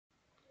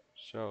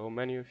So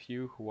many of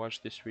you who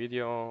watched this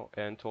video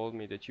and told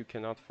me that you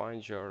cannot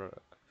find your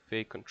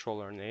fake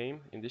controller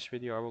name, in this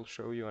video I will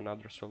show you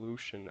another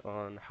solution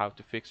on how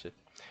to fix it.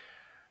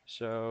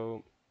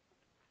 So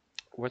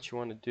what you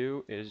want to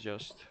do is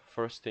just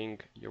first thing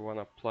you want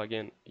to plug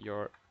in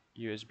your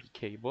USB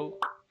cable,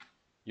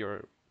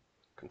 your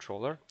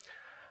controller.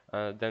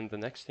 Then the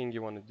next thing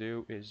you want to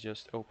do is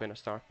just open a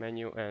start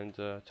menu and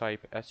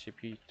type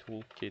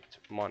SCPToolkit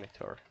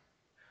monitor.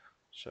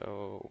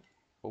 So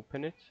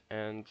open it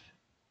and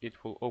it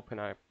will open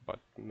up but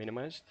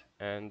minimized,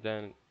 and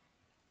then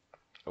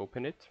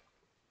open it.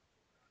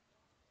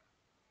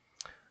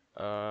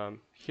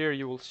 Here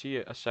you will see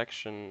a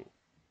section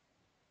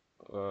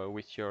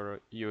with your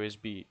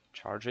USB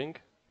charging,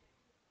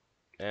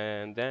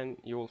 and then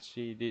you will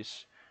see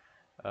these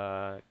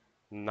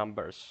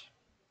numbers,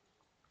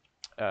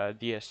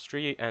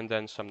 DS3 and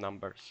then some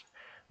numbers.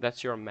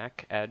 That's your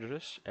MAC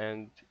address,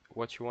 and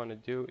what you want to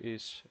do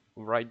is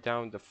write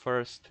down the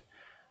first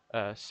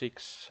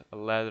 6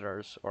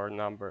 letters or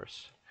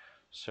numbers.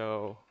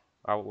 So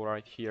I will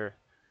write here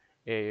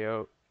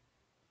AO5A5C.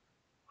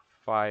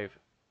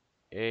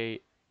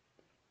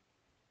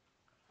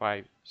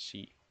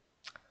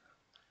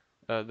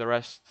 The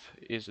rest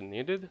isn't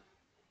needed.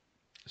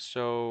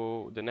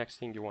 So the next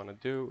thing you want to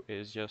do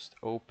is just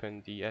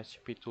open the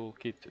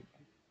SCPToolkit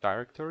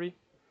directory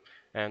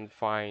and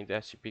find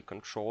SCP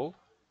control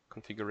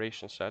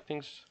configuration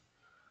settings.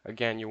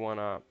 Again, you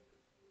want to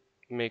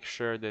make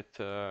sure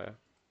that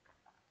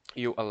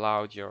you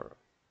allowed your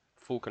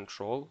full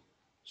control,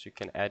 so you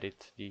can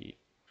edit the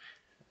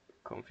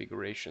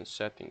configuration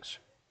settings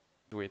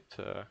with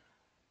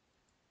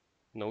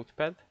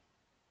Notepad.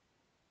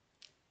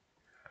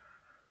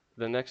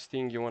 The next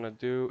thing you want to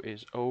do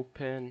is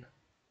open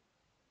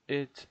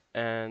it,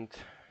 and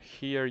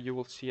here you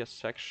will see a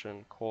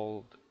section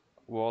called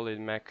valid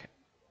MAC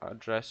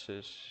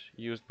addresses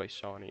used by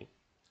Sony.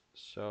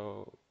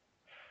 So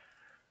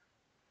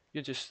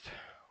you just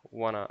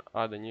want to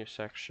add a new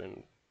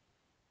section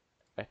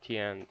at the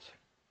end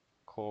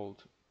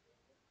called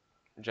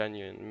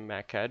genuine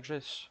MAC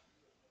address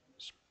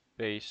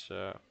space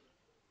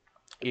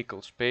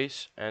equal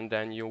space, and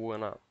then you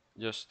want to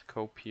just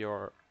copy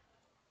your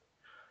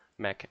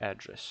MAC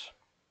address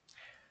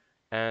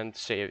and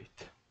save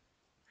it.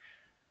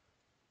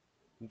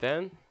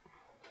 Then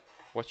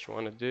what you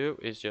want to do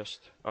is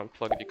just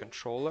unplug the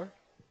controller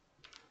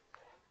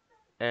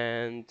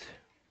and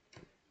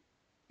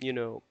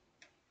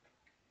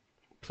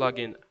plug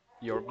in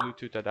your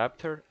Bluetooth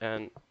adapter,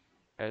 and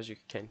as you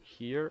can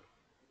hear,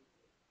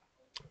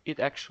 it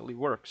actually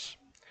works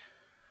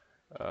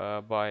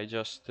by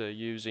just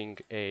using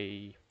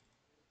a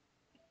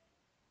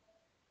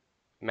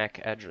MAC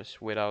address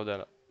without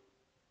a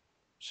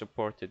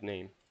supported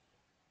name.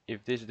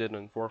 If this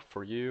didn't work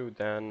for you,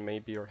 then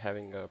maybe you're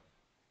having a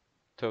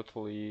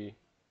totally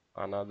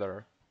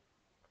another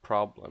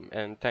problem.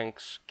 And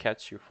thanks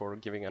Katsu for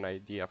giving an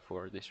idea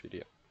for this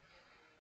video.